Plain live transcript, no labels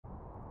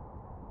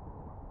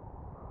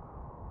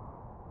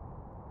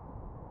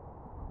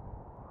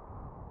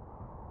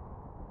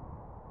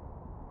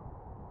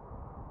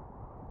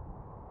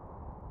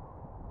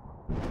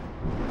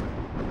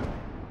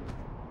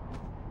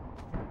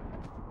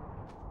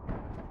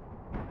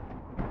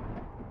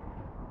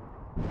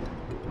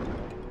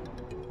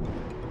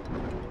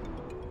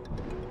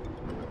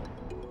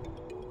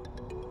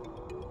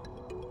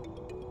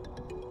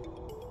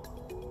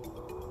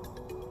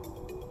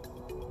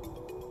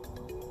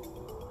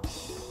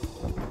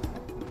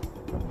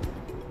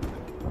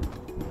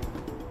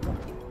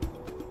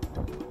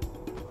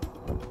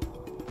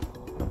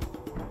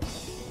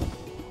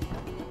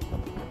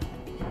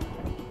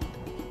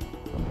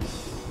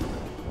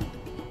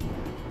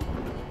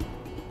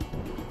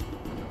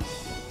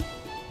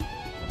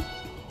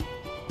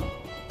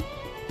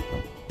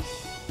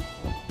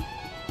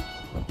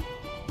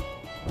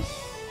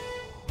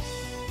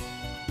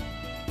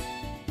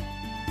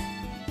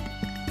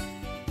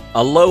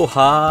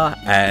Aloha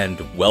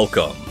and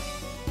welcome.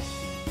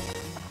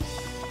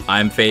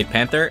 I'm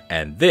Panther,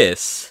 and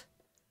this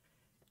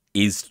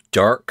is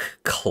Dark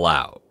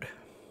Cloud.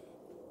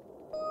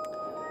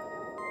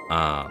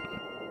 I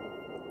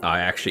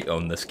actually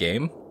own this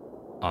game,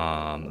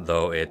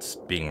 though it's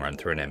being run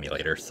through an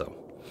emulator, so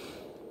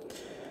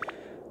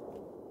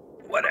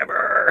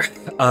whatever.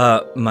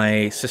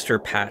 My sister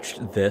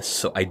patched this,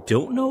 so I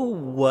don't know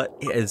what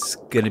is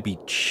going to be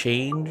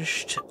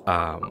changed.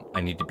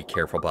 I need to be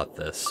careful about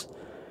this,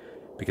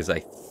 because I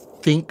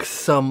think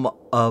some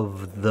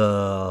of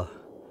the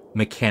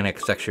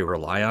mechanics actually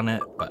rely on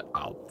it, but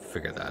I'll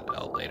figure that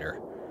out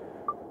later.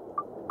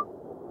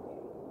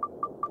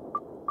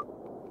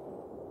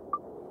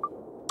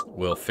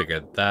 We'll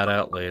figure that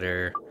out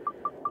later.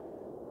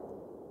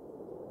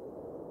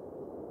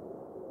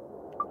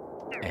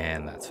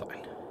 And that's fine.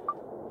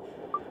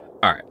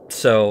 Alright,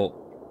 so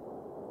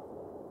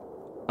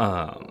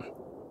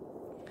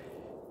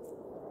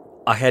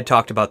I had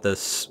talked about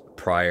this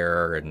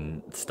prior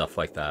and stuff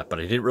like that, but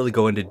I didn't really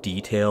go into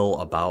detail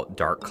about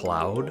Dark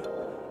Cloud.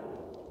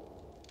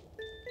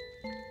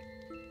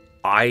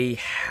 I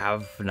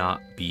have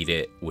not beat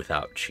it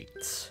without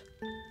cheats.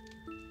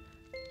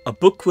 A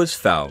book was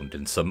found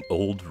in some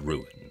old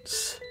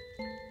ruins.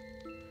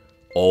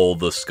 All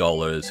the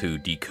scholars who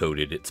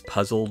decoded it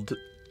puzzled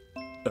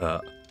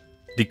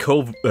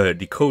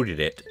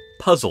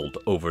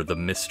over the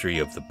mystery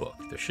of the book.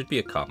 There should be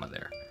a comma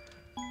there.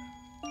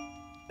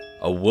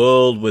 A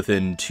world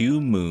within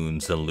 2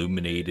 moons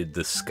illuminated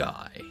the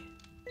sky.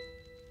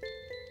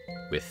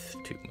 With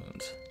 2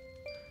 moons.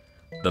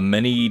 The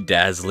many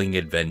dazzling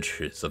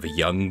adventures of a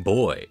young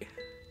boy.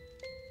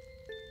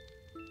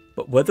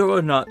 But whether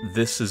or not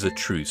this is a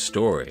true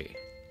story,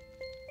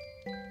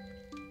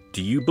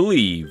 do you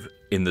believe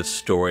in the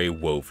story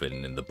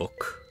woven in the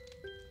book?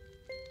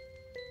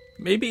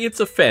 Maybe it's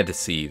a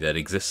fantasy that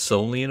exists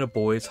only in a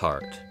boy's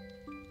heart.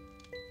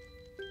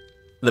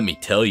 Let me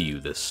tell you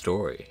this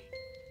story.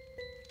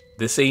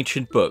 This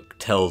ancient book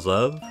tells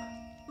of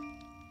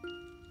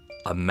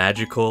a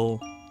magical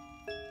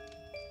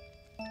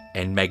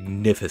and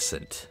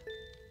magnificent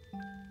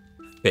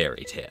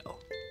fairy tale.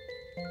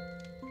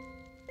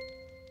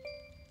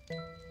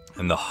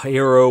 And the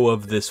hero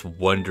of this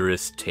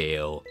wondrous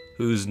tale,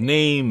 whose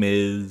name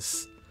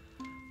is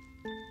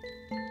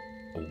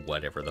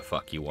whatever the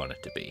fuck you want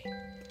it to be.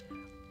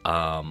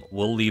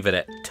 We'll leave it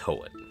at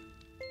Toad.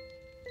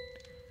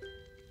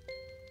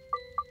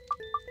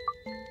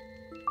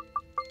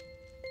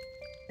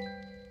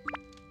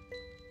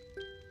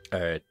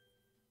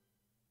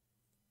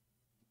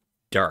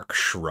 Dark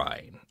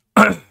Shrine.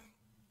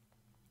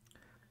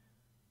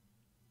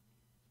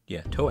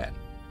 Yeah, Toad.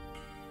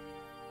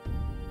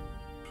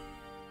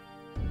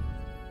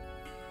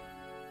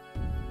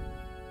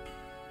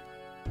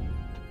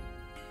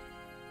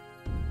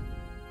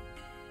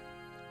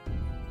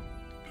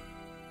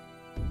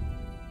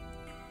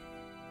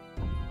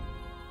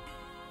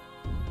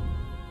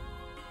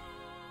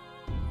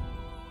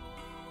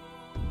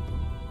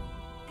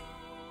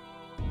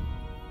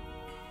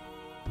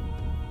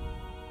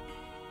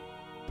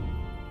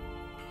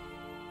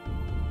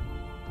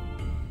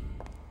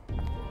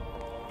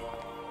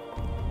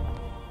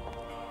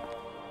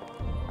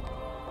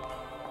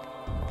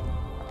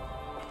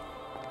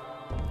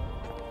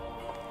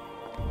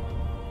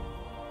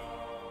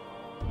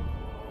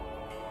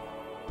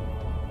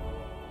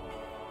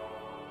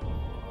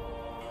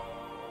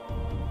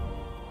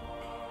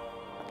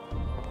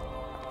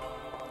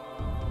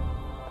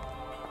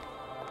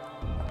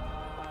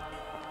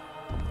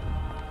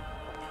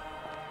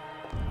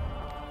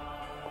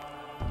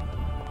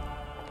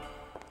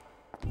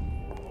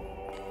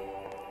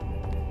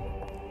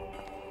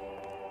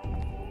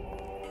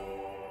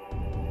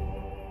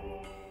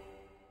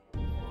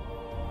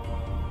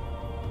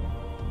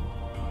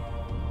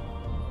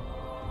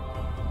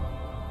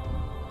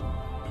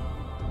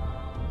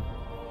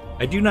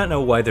 I do not know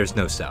why there's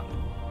no sound.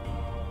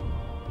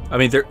 I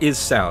mean, there is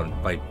sound.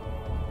 My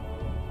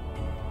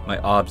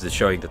OBS is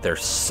showing that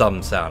there's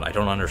some sound. I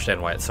don't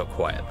understand why it's so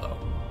quiet, though.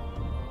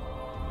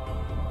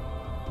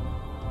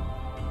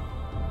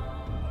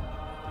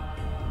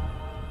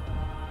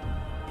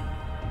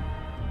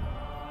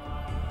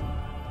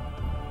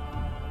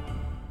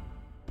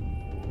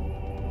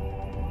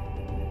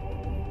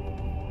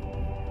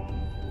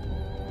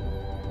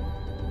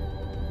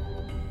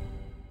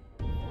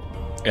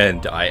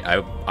 And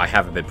I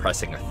haven't been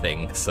pressing a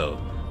thing, so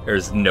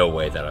there's no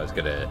way that I was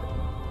gonna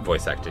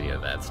voice act any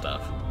of that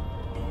stuff.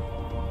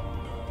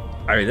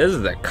 I mean, this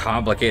is a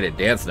complicated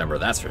dance number,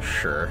 that's for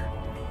sure.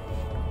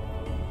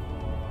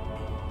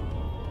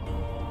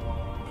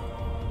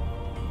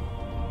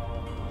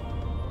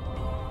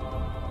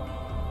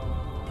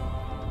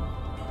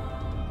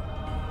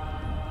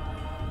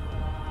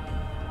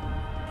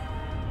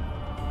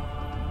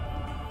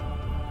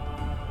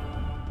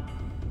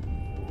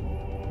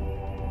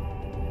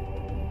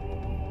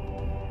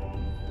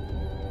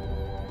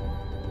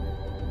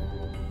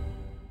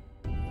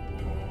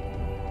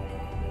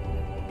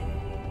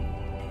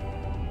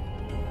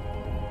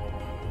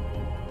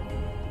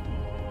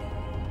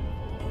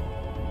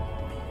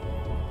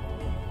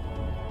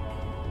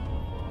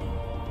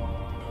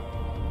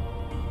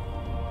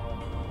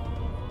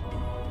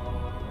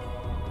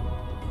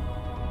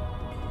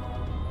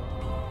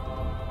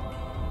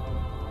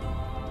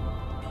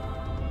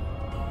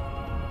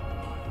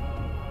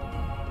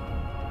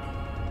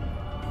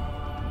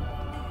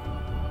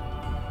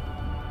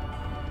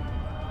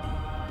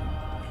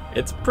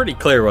 It's pretty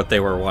clear what they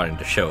were wanting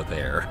to show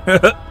there.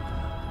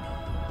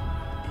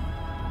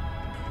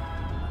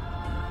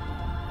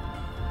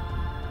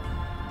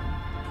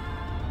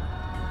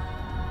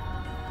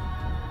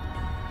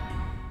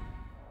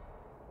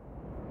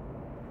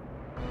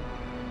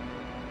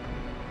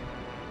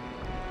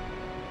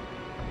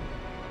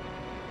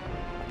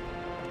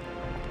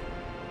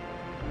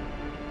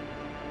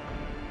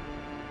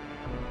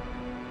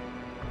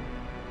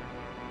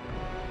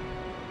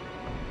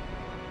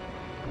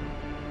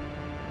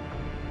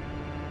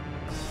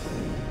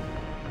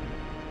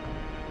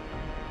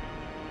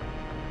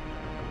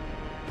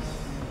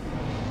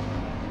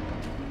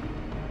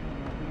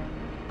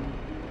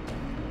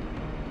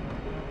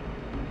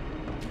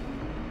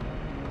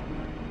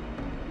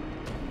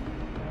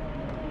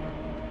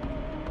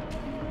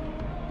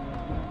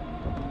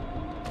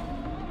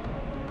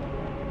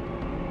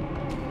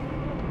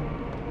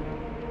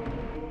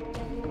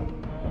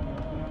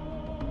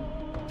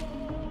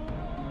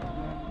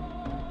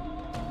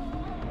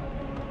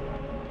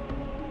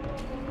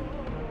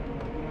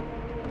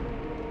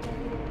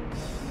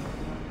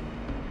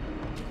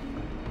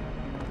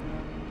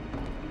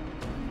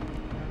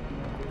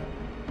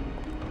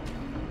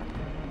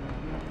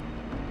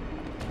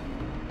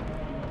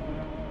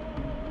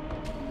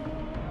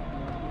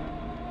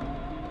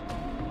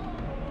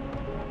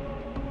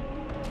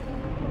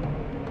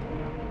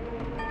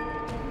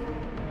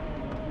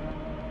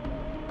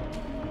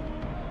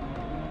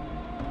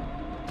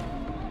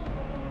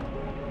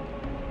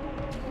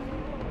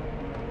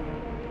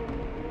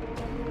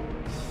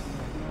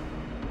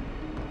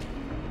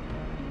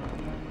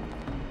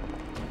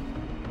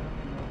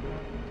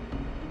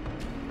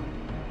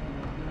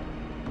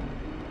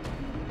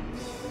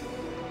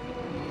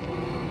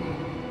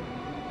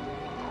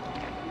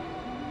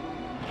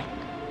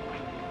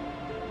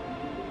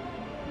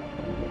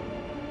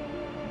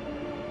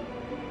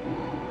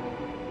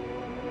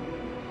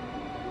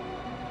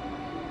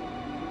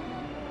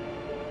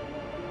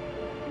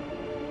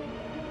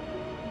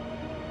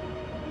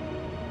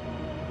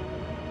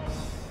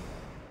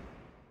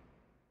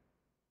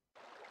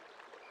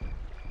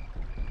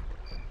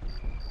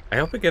 I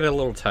hope I get a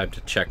little time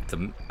to check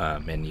the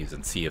menus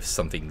and see if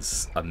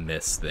something's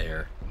amiss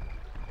there.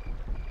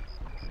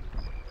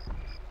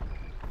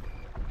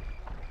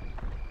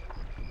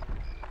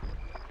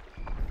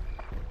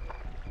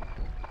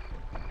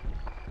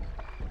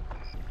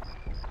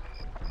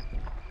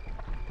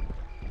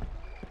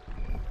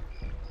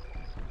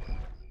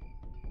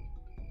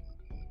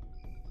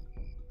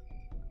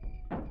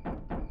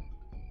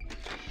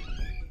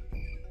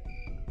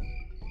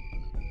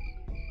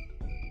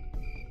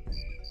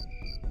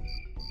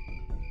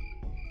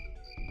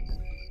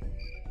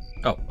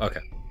 Oh, okay.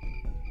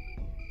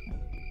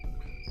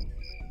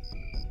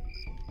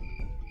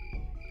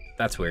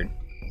 That's weird.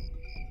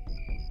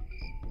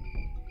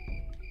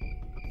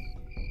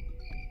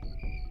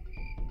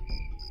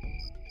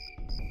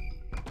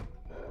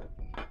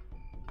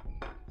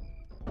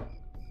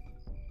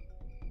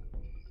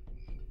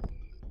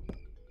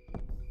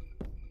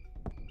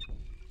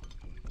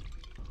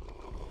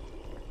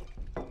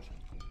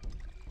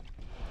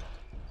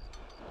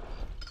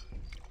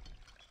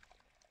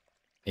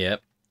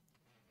 Yep.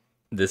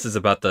 This is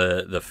about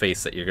the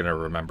face that you're gonna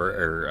remember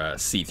or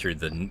see through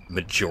the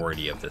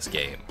majority of this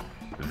game.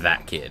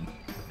 That kid.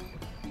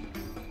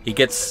 He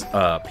gets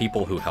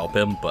people who help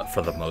him, but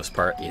for the most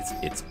part,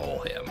 it's all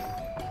him.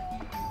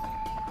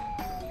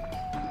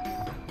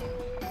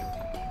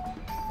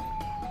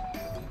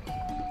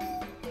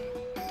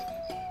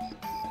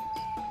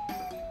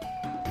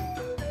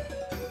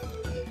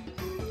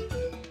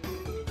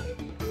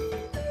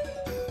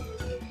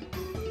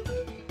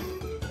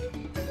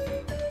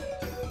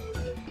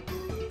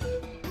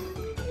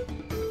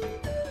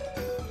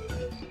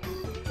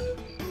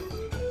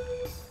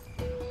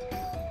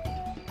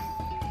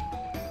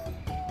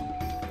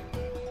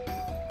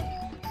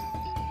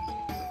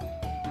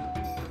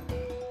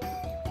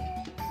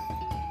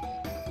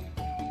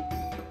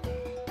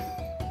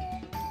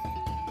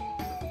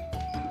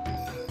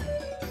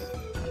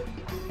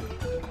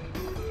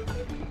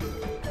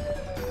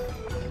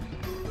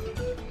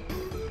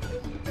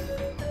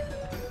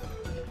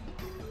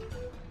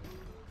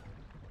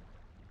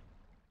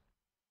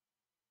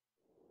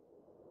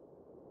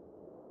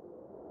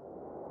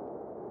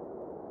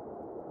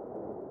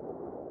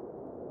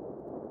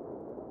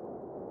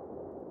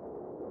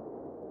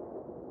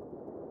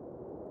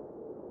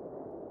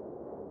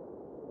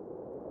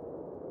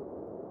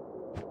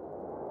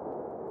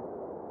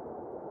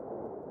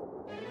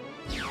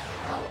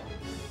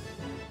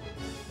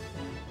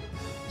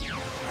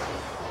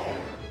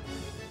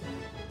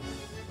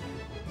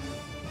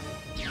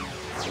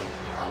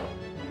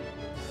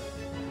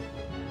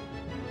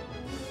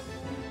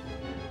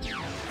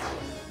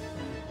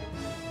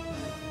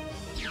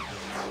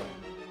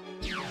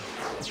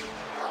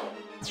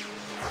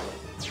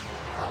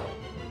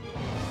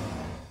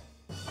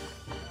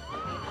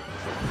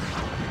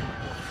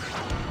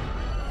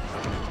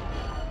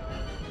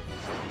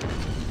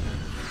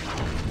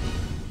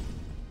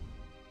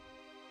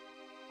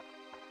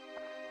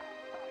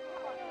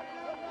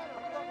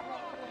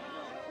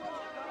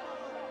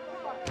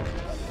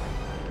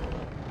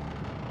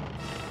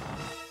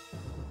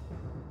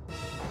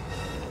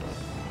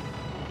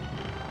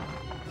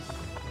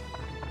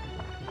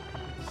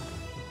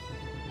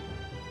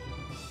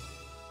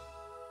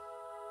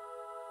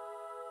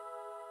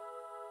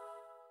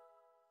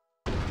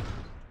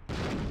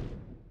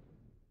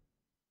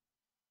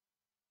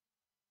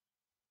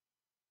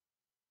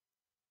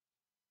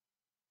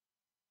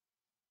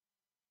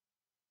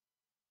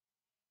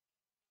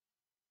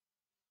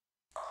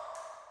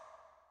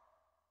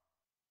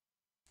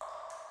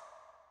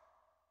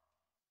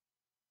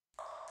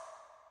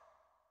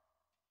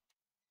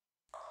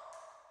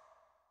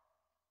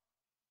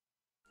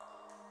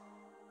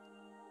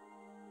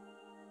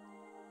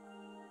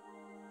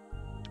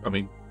 I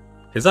mean,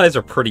 his eyes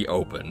are pretty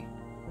open.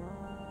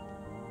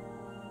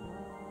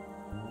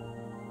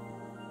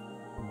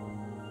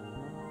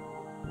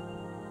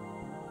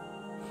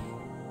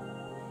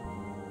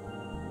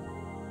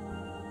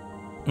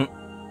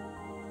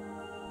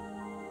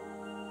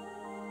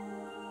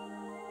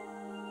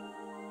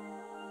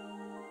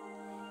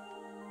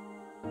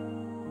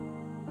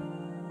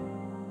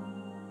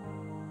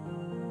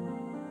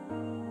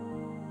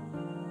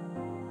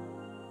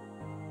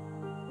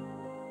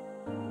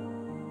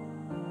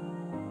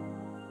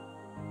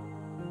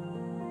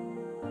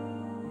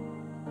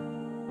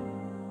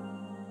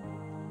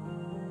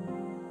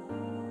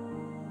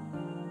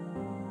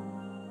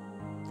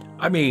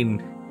 I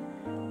mean,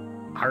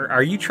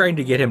 are you trying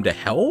to get him to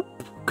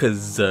help?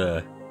 Because,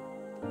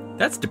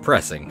 that's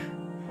depressing.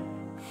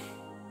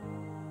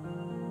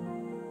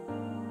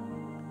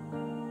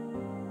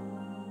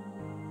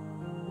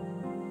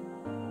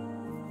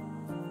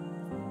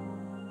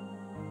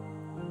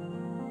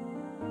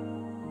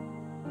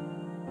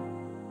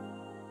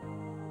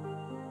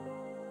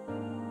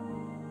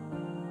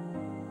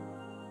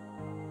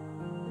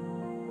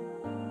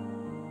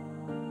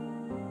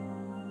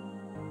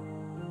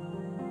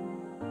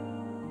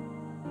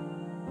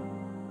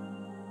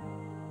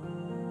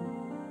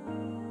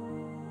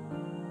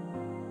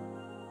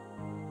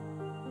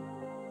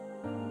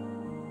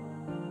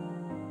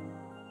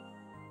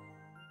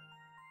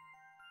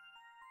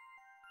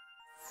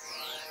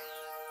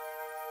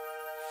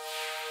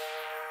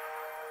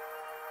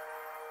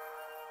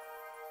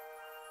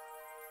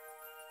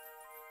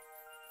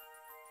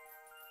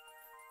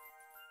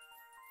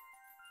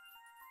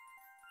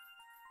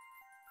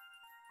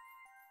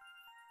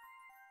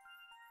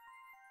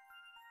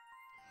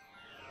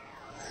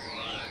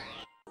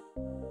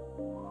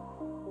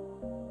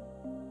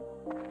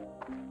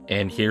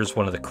 And here's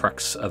one of the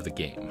crux of the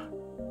game.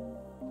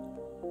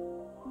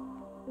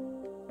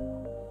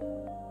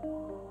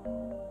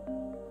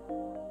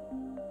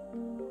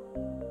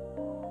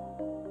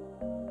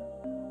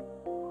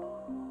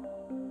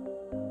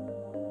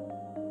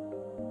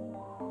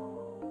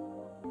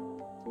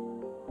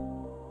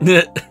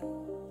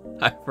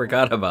 I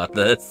forgot about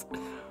this.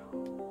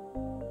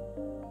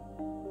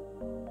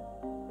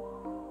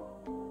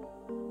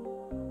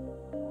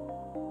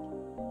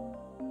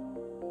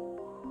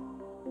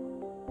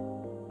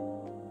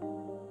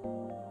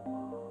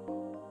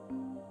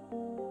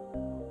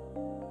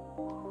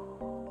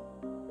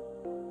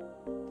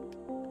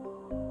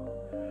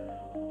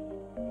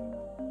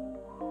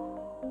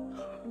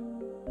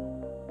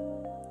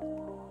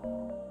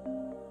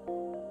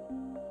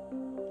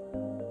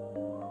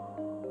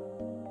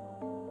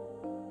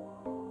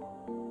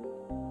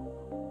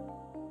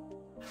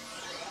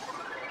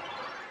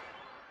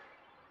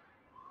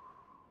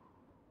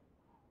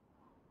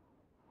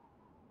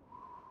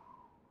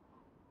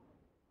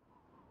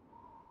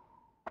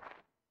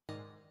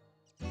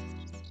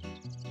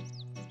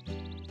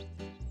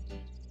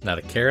 Not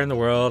a care in the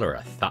world or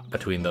a thought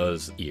between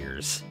those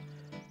ears.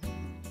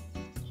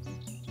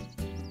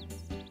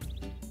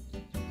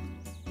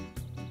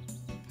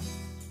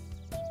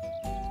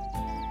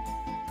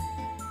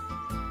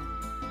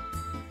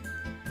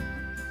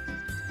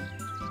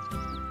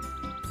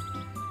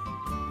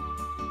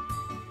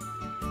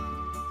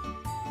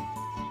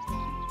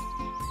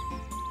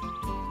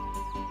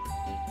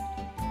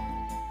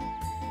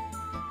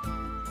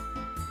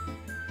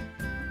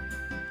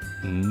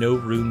 No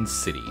Rune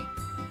City.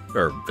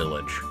 Or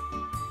village.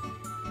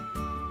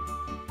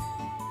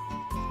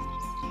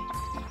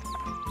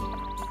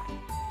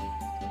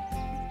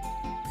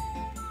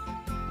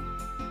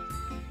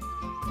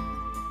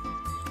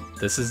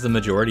 This is the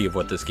majority of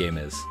what this game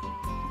is.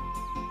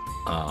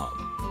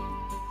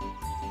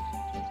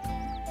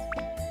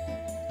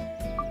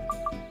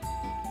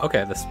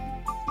 Okay, this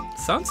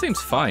sound seems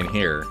fine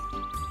here.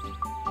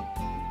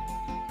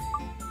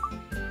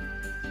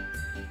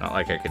 Not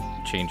like I could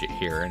change it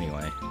here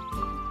anyway.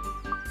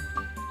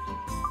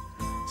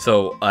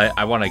 So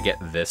I want to get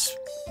this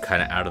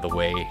kind of out of the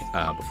way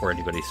before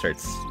anybody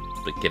starts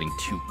like getting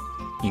too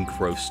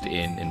engrossed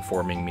in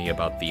informing me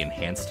about the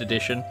enhanced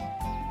edition.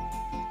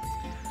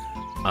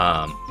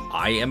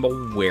 I am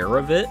aware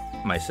of it.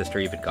 My sister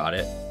even got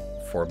it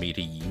for me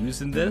to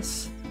use in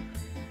this.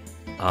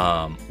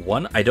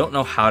 One, I don't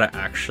know how to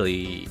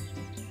actually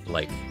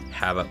like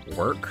have it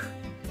work.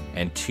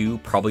 And 2,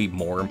 probably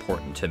more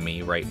important to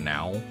me right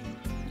now,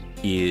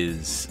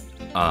 is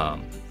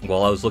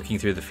while I was looking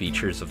through the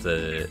features of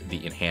the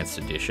enhanced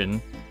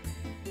edition,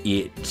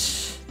 it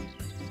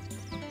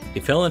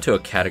fell into a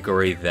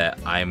category that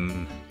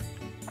I'm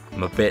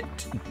a bit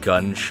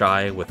gun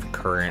shy with the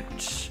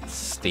current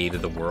state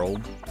of the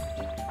world,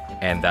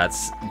 and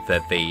that's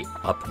that they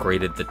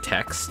upgraded the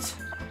text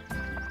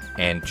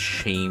and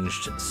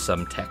changed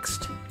some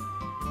text.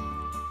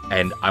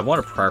 And I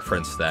want to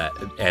preference that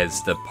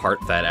as the part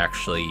that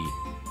actually,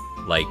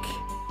 like,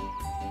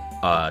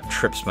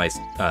 trips my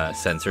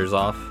sensors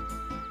off.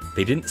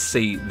 They didn't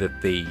say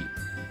that they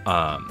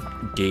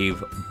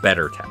gave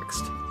better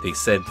text. They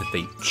said that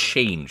they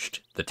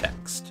changed the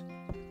text.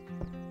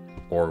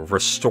 Or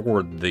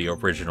restored the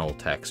original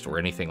text or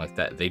anything like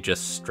that. They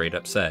just straight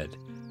up said,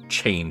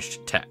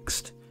 changed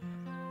text.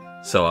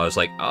 So I was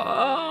like,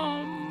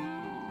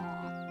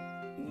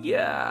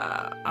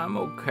 yeah, I'm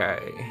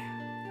okay.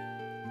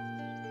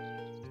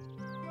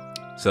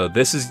 So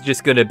this is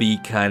just going to be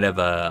kind of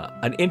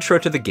an intro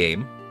to the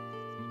game.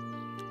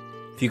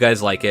 If you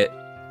guys like it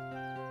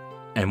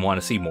and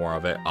want to see more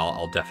of it,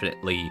 I'll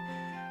definitely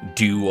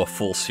do a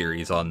full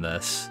series on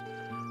this.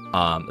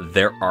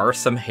 There are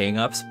some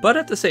hang-ups, but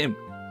at the same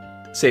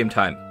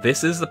time,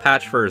 this is the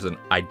patch version.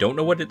 I don't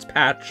know what it's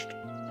patched,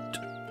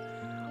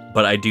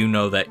 but I do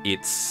know that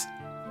it's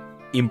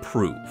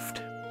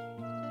improved.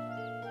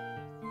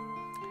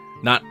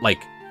 Not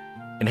like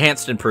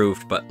enhanced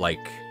improved, but like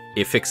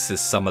it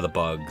fixes some of the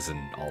bugs and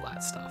all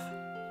that stuff.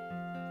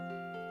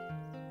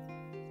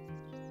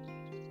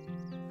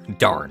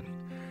 Darn.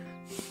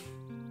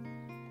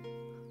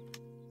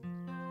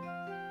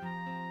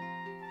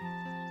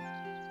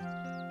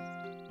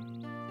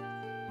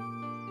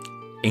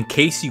 In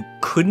case you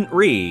couldn't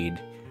read,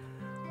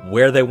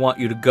 where they want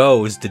you to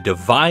go is the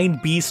Divine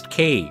Beast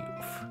Cave.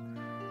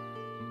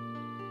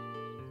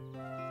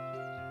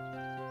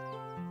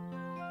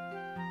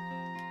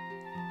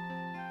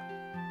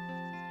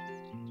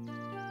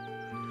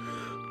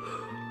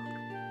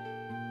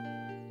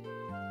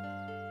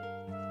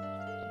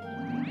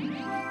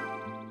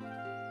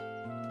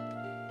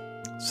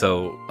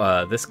 So,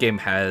 this game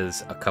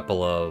has a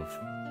couple of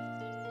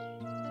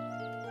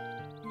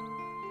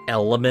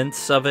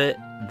elements of it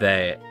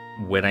that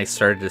when I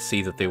started to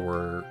see that they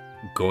were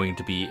going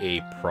to be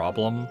a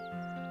problem,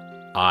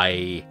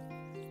 I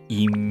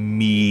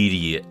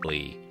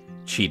immediately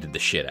cheated the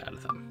shit out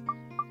of them.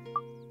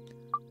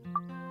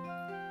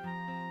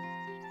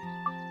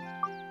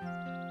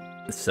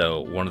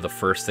 So one of the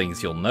first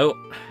things you'll note,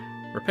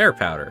 repair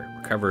powder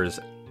recovers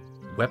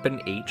weapon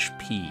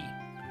HP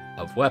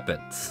of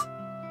weapons.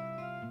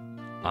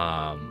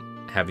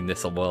 Having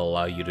this will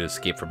allow you to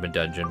escape from a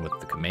dungeon with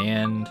the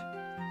command,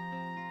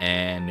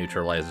 and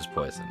neutralizes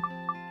poison.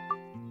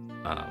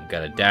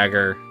 Got a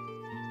dagger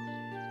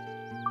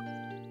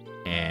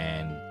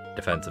and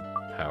defensive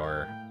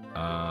power.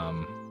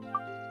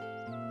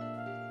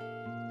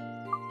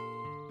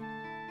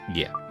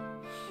 Yeah.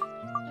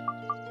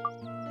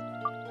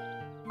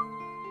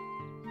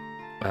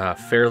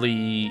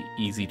 Fairly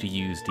easy to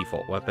use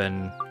default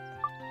weapon.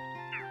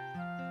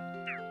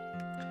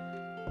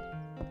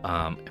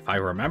 If I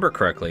remember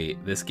correctly,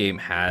 this game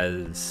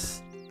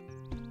has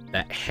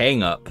that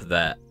hang up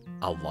that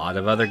a lot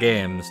of other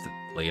games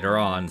later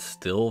on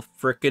still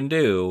frickin'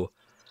 do,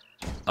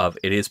 of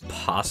it is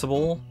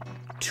possible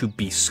to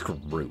be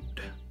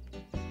screwed.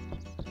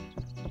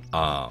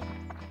 I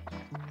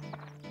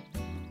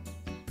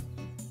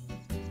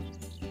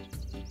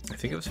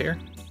think it was here.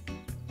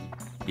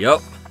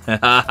 Yep.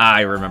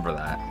 I remember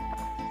that.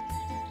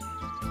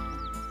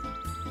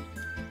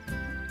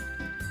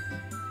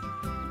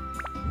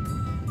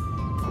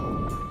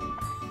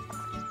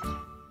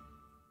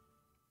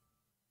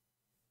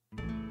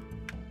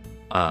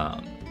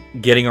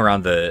 Getting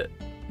around the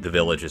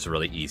village is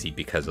really easy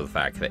because of the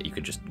fact that you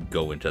can just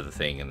go into the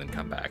thing and then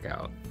come back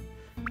out.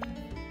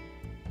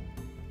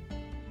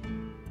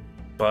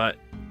 But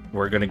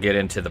we're gonna get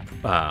into the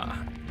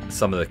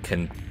some of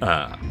the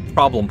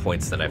problem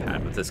points that I've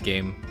had with this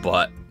game.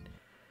 But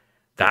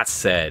that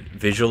said,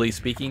 visually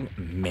speaking,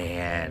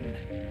 man,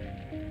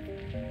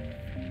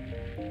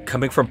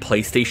 coming from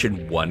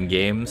PlayStation 1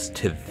 games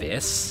to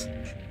this,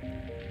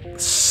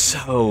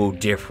 so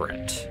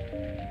different.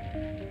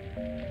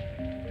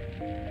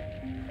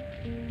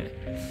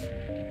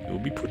 It will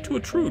be put to a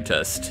true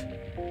test.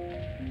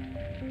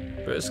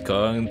 First,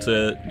 going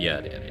to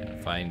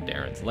find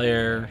Darren's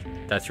lair.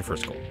 That's your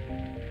first goal.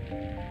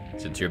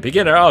 Since you're a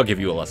beginner, I'll give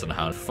you a lesson on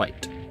how to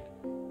fight.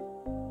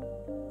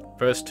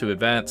 First, to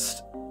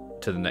advance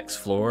to the next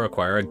floor,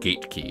 acquire a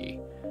gate key.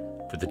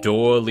 For the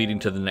door leading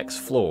to the next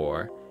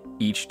floor,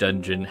 each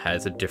dungeon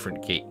has a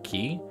different gate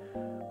key.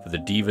 For the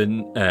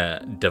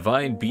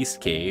Divine Beast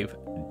Cave,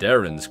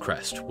 Darren's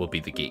Crest will be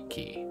the gate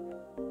key.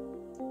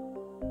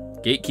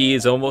 Gate key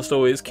is almost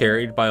always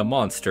carried by a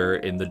monster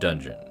in the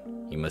dungeon.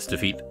 You must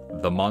defeat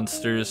the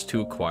monsters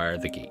to acquire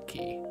the gate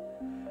key.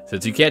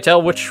 Since you can't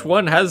tell which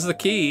one has the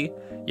key,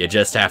 you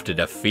just have to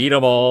defeat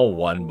them all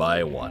one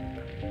by one.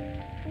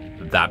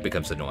 that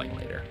becomes annoying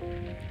later.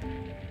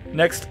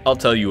 Next, I'll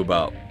tell you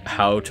about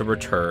how to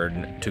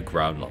return to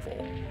ground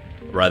level,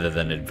 rather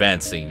than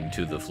advancing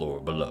to the floor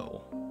below.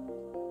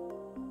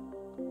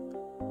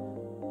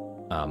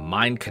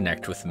 Mind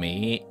connect with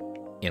me,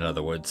 in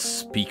other words,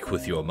 speak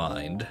with your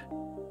mind.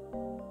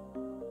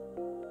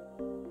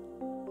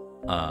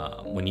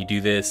 When you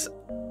do this,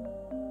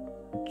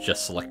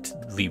 just select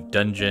leave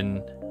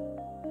dungeon.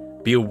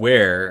 Be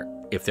aware,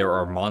 if there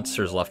are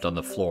monsters left on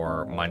the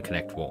floor, Mind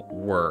Connect won't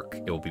work.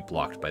 It will be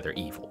blocked by their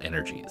evil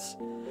energies.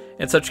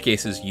 In such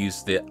cases,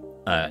 use the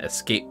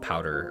escape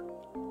powder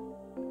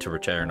to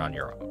return on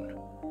your own.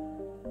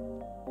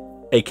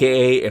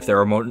 AKA, if there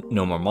are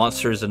no more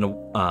monsters in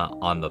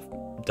on the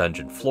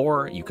dungeon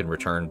floor, you can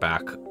return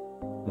back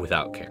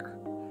without care.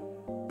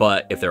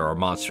 But if there are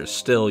monsters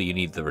still, you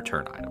need the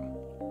return item.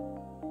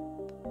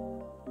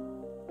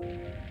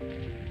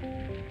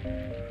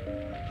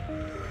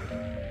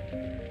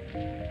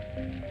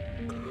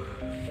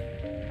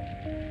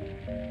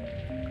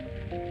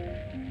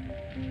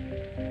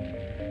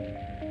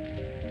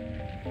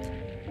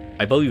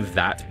 I believe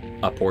that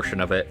a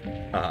portion of it,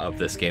 of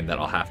this game, that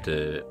I'll have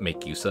to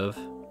make use of.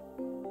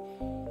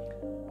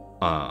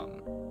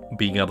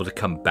 Being able to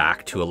come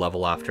back to a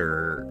level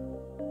after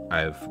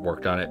I've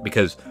worked on it.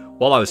 Because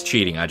while I was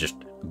cheating, I just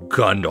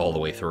gunned all the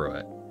way through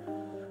it.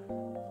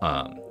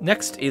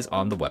 Next is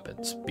on the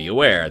weapons. Be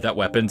aware that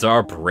weapons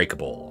are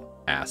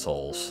breakable,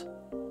 assholes.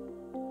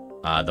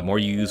 The more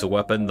you use a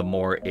weapon, the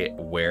more it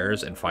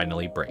wears and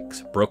finally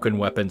breaks. Broken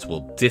weapons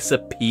will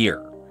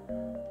disappear.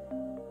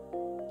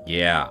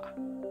 Yeah,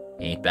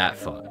 ain't that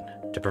fun.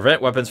 To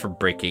prevent weapons from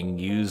breaking,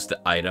 use the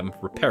item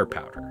Repair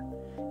Powder.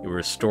 It will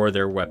restore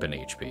their weapon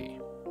HP.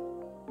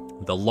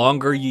 The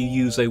longer you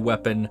use a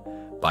weapon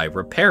by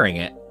repairing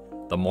it,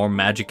 the more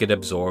magic it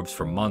absorbs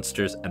from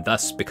monsters and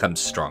thus becomes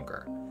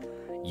stronger.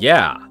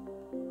 Yeah,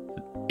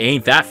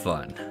 ain't that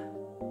fun.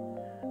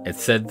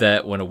 It's said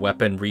that when a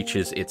weapon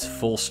reaches its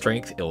full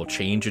strength, it will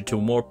change into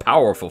a more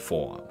powerful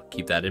form.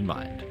 Keep that in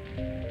mind.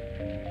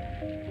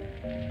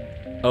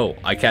 Oh,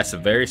 I cast a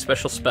very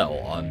special spell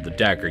on the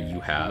dagger you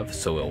have,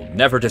 so it will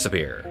never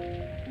disappear.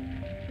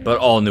 But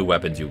all new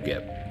weapons you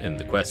get in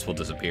the quest will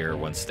disappear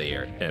once they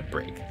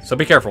break, so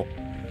be careful.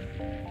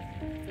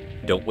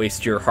 Don't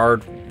waste your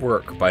hard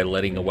work by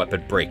letting a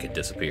weapon break and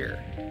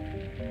disappear.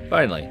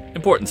 Finally,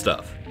 important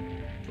stuff.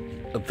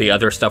 The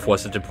other stuff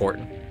wasn't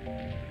important.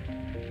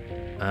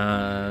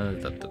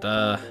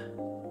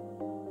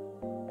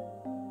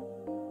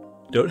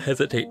 Don't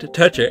hesitate to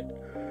touch it.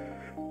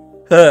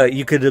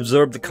 You could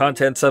absorb the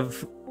contents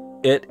of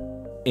it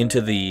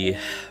into the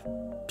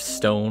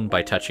stone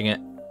by touching it.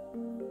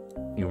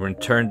 You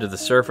return to the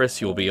surface,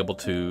 you will be able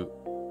to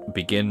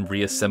begin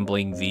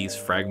reassembling these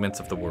fragments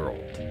of the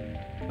world.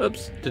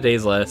 Oops,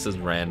 today's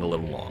lesson ran a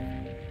little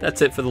long.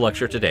 That's it for the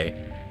lecture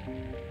today.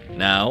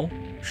 Now,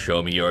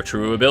 show me your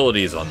true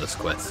abilities on this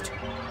quest.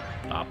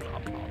 Blah, blah,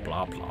 blah,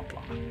 blah, blah,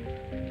 blah.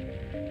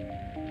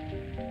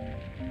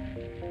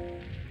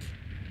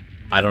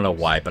 I don't know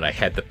why, but I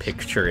had the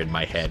picture in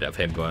my head of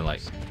him going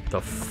like,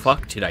 the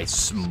fuck did I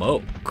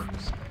smoke?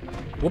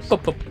 Whoop,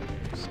 whoop, whoop.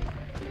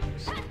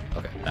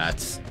 Okay,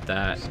 that's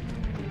that.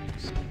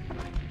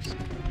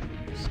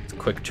 It's a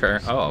quick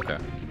turn. Oh, okay.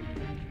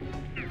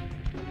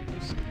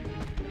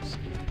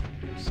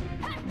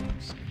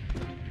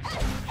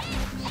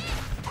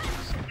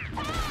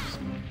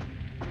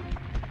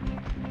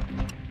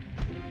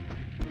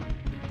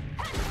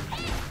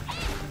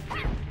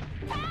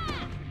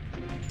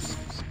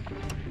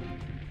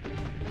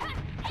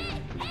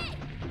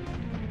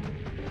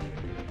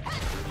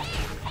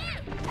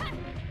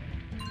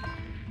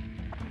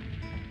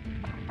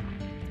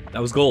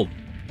 That was gold.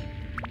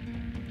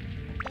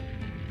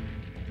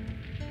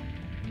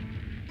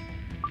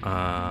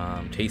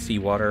 Tasty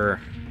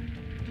water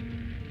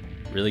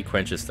really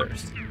quenches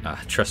thirst.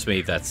 Trust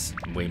me, that's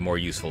way more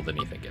useful than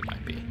you think it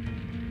might be.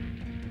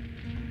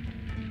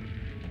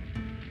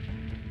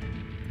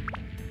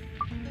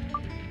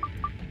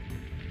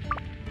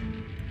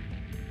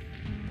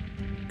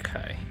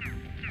 Okay.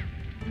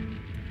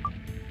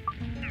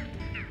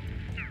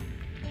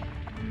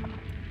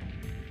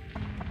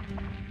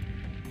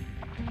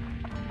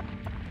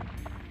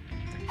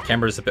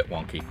 Camera's a bit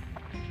wonky.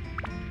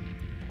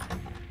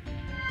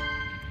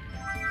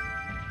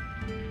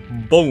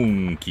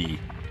 Bonky.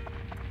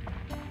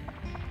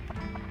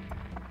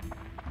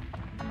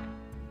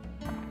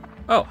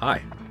 Oh,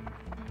 hi.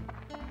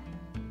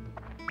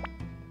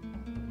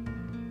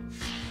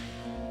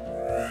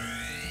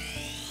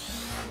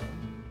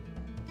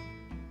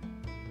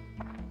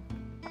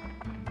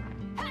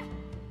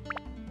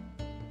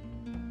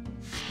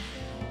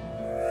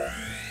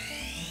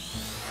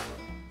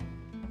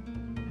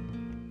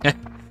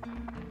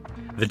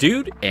 The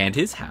dude and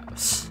his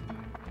house.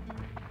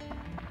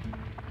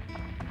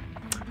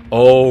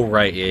 Oh,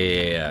 right,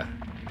 yeah.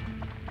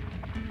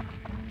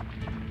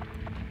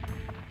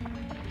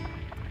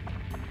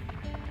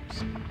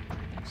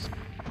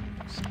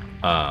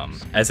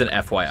 As an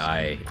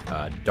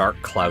FYI,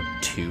 Dark Cloud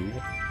 2,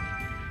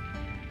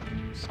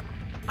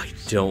 I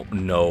don't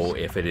know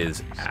if it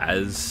is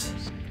as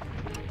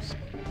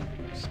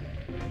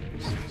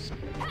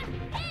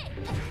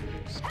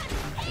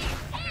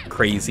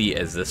crazy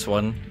as this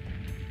one,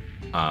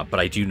 but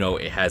I do know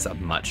it has a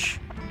much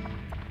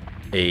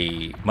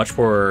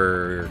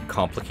more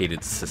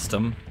complicated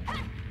system.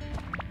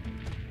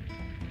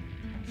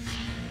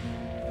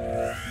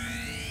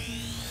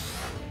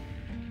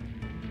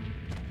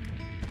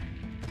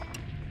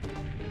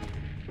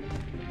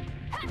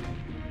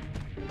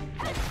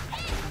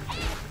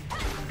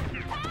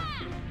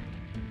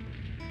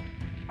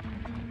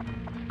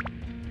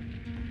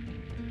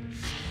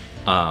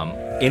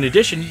 In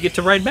addition, you get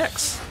to ride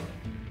mechs.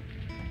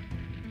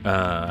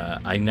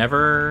 I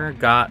never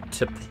got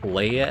to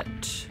play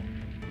it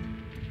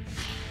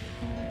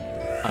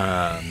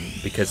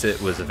because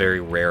it was a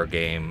very rare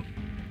game.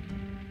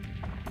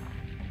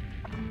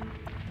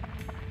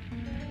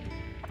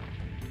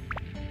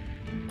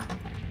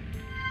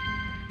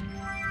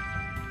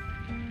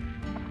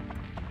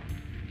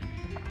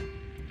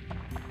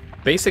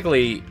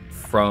 Basically,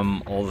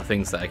 from all the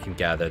things that I can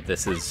gather,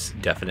 this is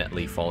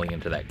definitely falling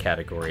into that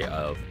category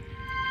of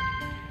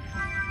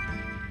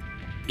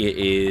it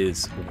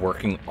is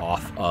working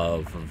off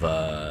of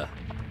the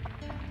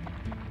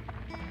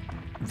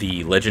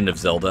Legend of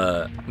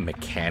Zelda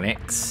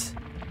mechanics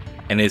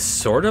and is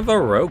sort of a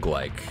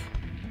roguelike.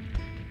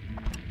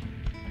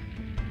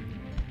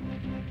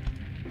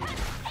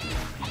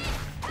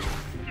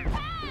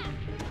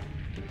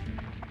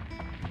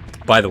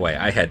 By the way,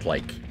 I had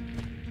like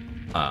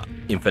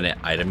infinite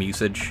item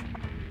usage,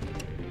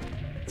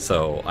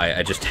 so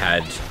I just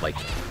had like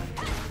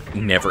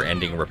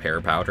never-ending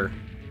repair powder.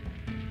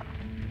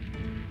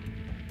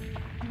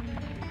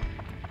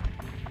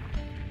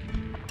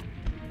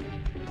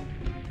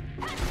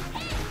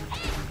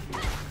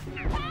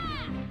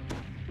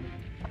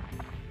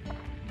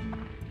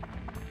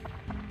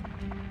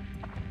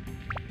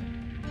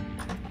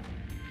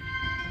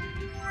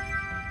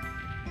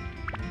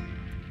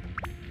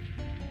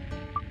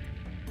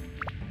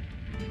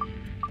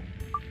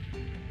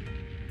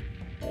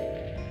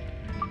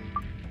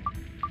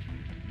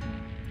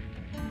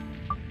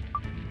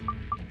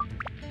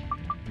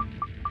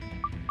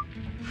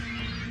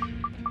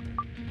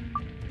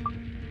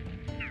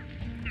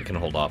 I can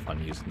hold off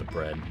on using the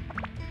bread.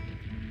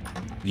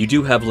 You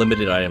do have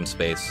limited item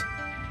space,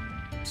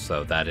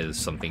 so that is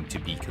something to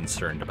be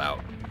concerned about.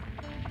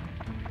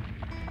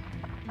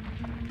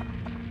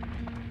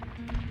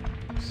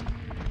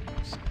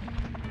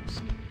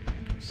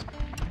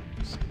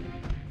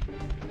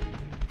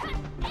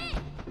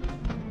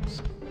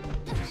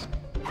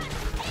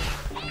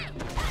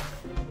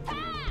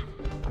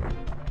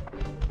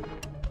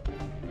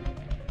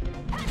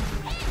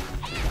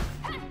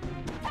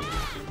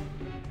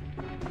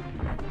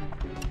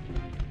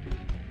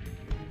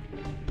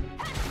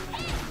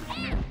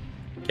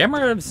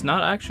 Camera's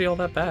not actually all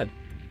that bad.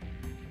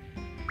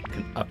 You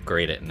can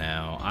upgrade it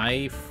now.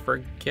 I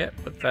forget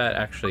what that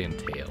actually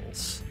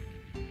entails.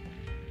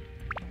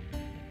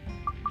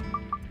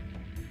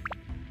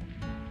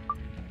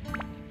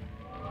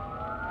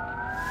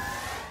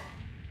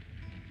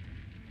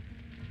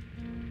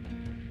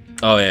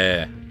 Oh,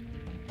 yeah.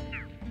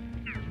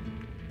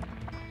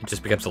 It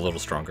just becomes a little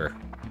stronger.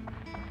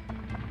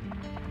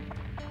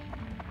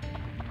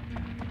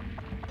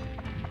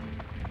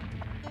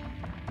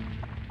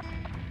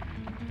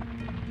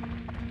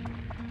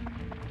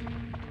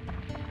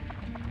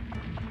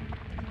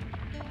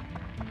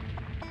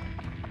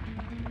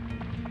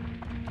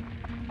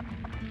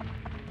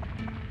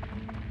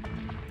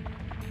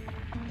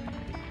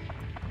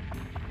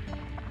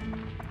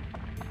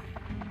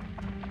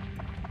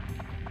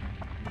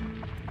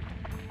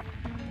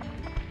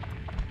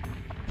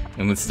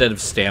 And instead of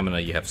stamina,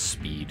 you have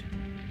speed.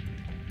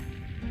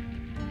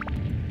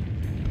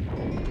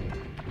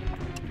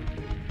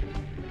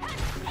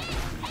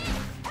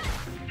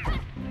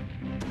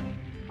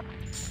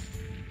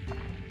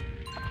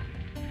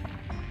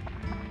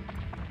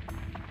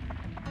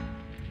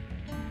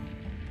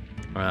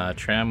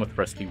 Tram with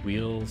rusty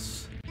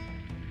wheels.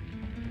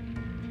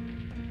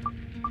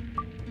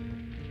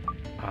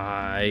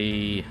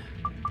 I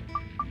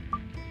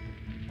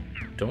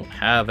don't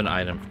have an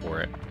item for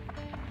it.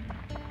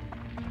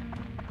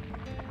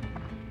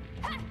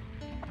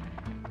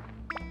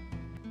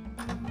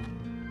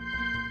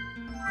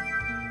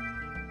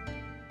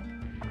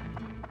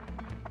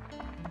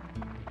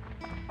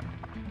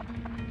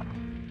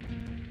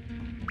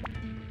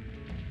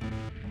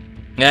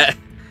 Yeah,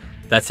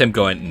 that's him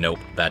going, nope,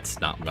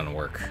 that's not gonna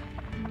work.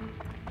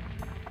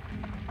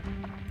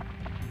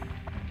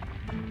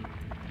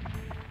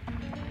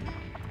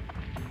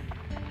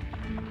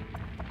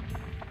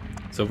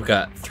 So we've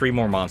got 3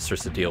 more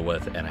monsters to deal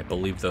with, and I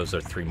believe those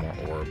are 3 more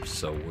orbs,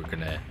 so we're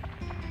gonna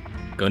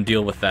go and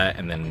deal with that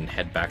and then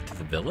head back to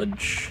the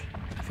village.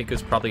 I think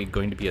it's probably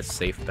going to be a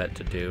safe bet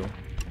to do.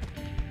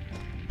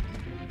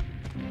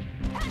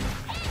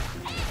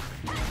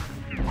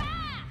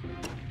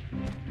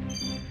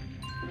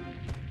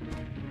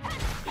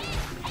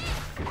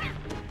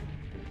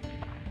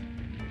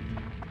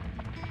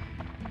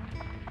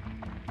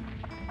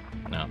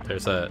 No,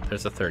 there's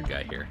a third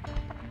guy here.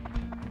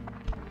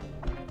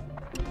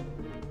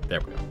 There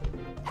we go.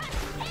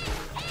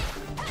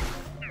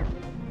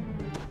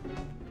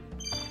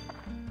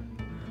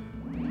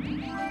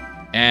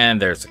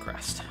 And there's the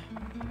crest.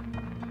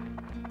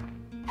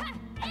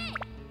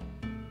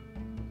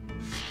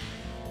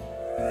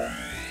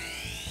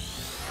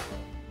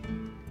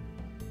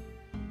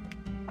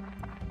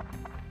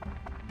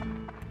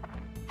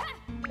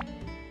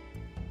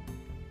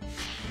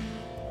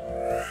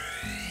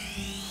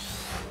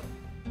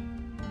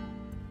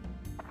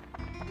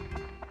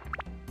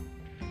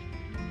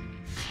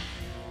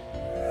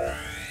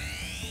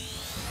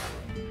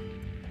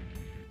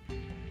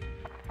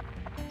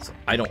 So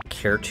I don't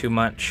care too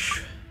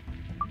much.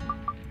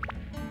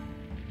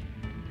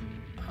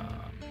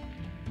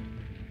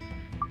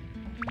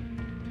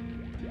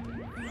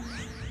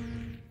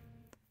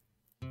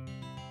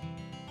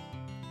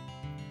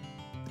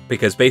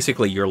 Because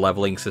basically your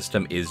leveling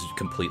system is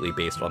completely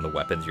based on the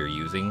weapons you're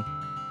using.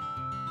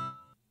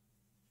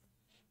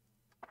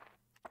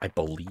 I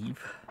believe.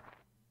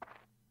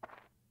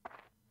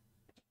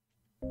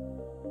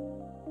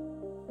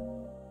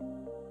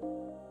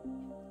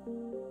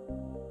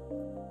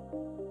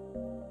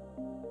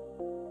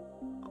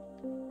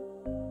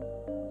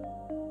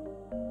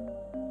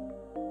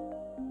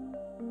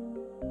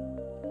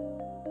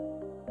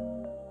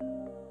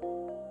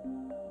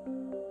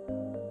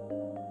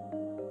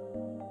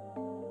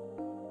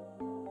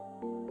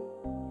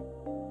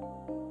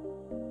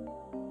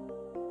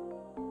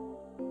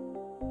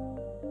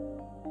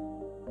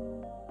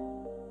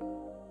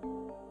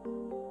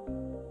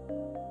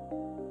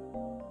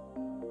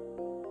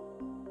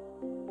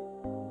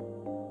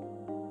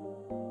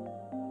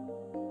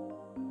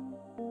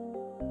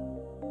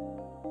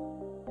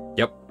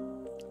 Yep.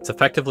 It's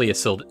effectively a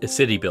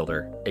city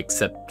builder,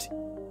 except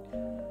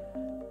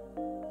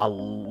a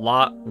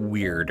lot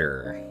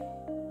weirder.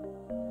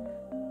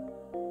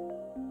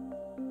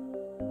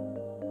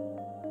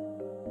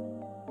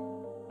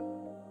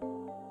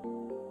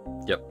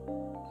 Yep.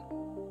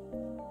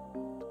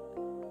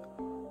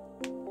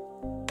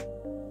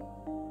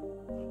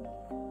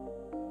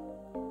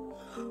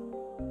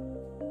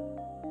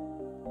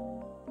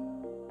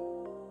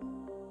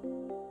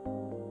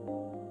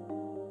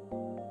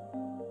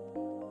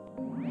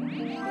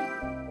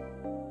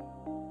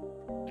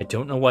 I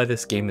don't know why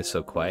this game is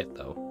so quiet,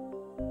 though.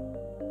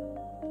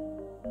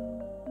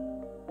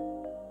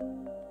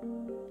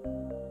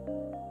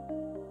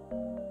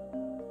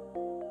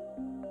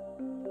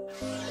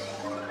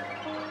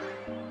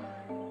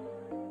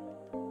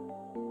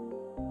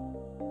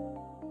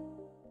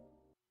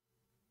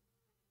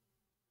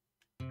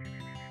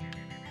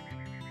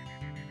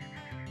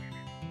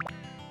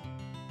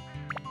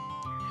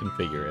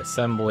 Configure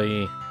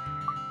assembly.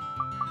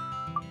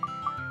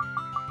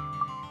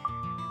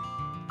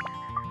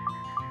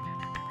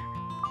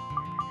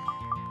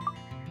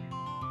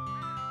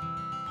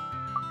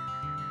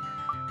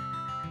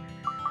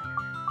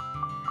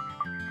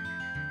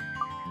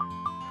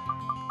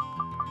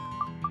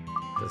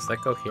 Does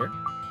that go here?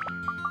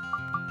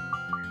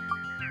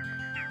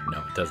 No,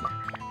 it doesn't.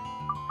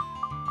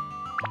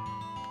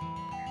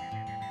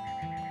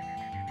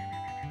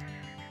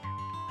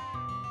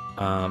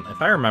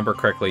 If I remember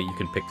correctly, you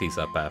can pick these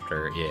up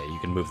after... Yeah, you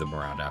can move them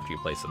around after you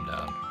place them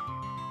down.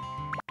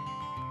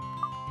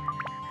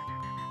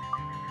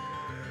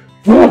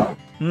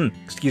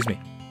 Excuse me.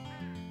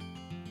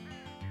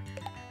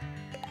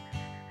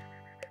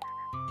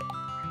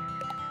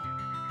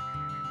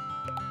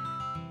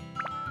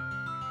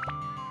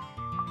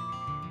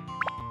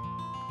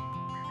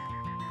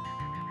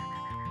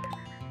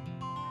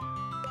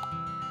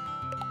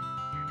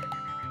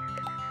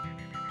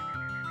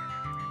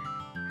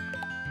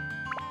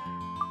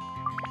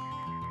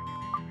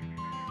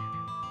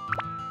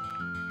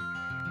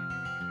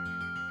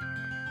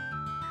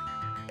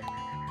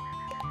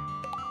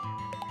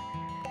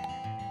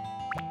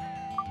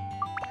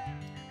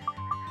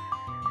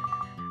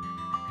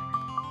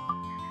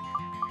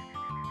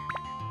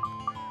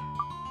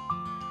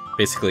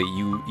 Basically,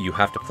 you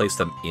have to place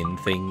them in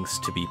things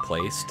to be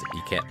placed.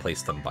 You can't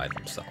place them by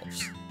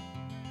themselves.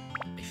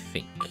 I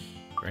think,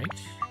 right?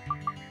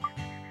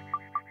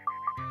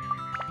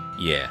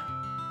 Yeah.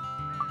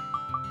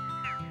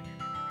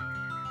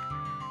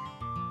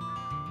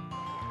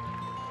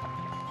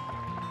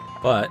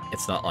 But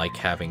it's not like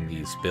having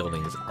these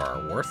buildings are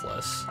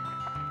worthless.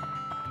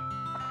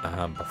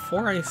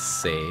 Before I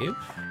save...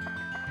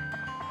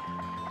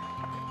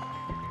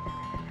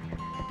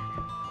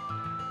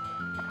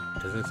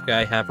 Does this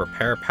guy have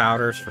repair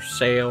powders for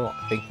sale?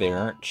 I think they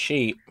aren't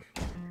cheap.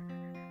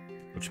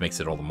 Which makes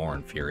it all the more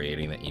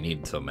infuriating that you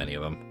need so many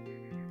of them.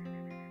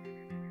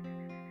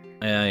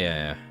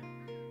 Yeah.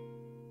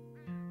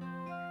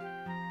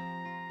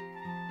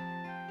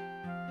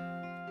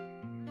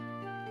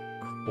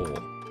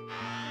 Cool.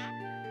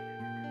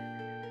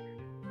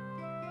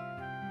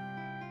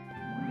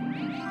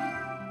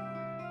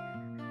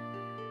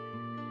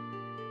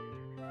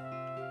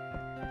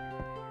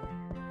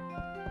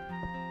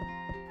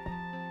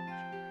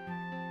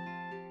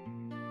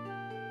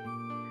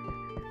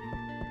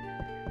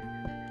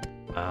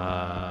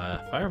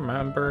 If I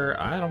remember,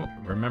 I don't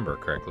remember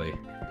correctly.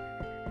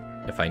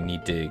 If I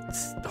need to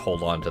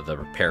hold on to the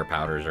repair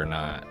powders or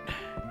not.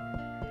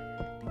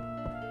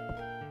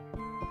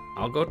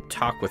 I'll go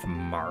talk with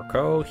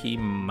Marco. He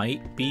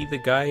might be the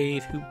guy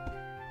who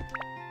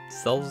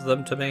sells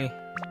them to me.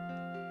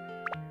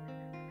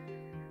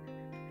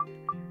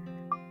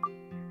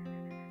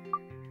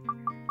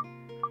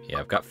 Yeah,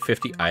 I've got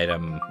 50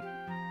 item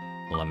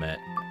limit.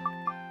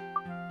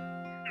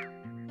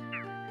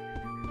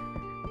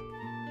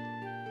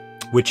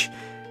 Which,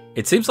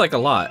 it seems like a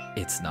lot.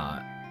 It's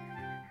not.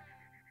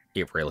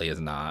 It really is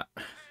not.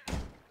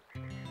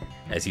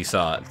 As you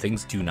saw,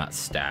 things do not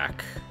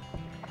stack.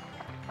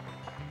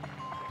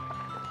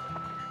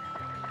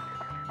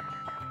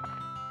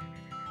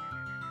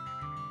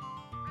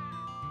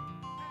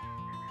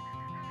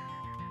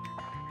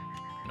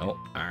 Nope,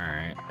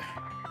 alright.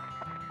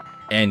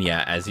 And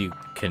yeah, as you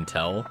can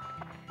tell,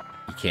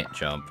 you can't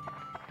jump.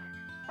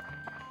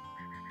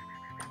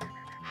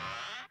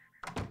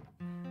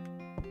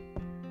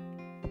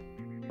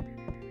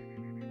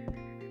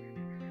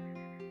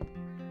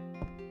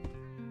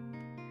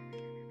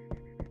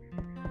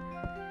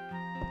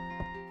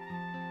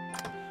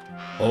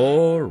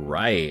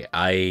 Alright,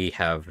 I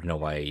have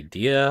no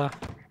idea.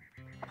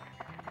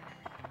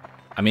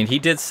 I mean, he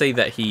did say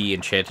that he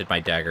enchanted my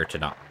dagger to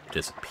not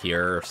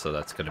disappear, so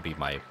that's going to be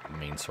my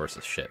main source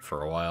of shit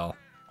for a while.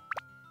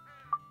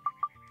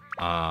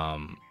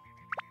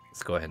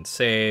 Let's go ahead and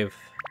save.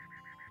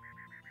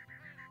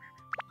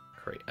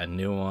 Create a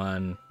new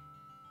one.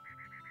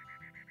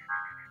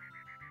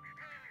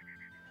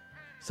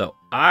 So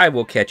I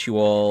will catch you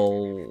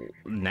all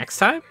next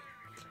time.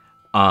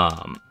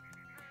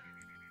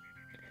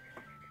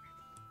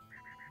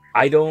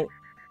 I don't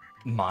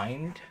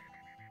mind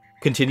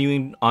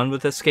continuing on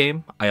with this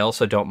game. I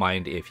also don't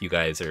mind if you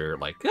guys are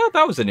like, yeah,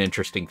 that was an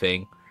interesting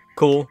thing.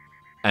 Cool.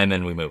 And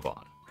then we move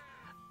on.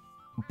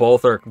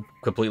 Both are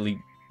completely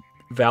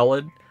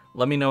valid.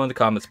 Let me know in the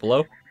comments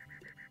below.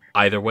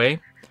 Either way,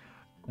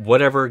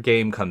 whatever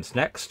game comes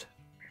next,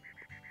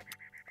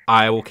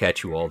 I will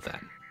catch you all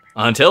then.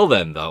 Until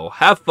then, though,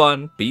 have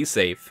fun, be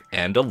safe,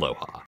 and aloha.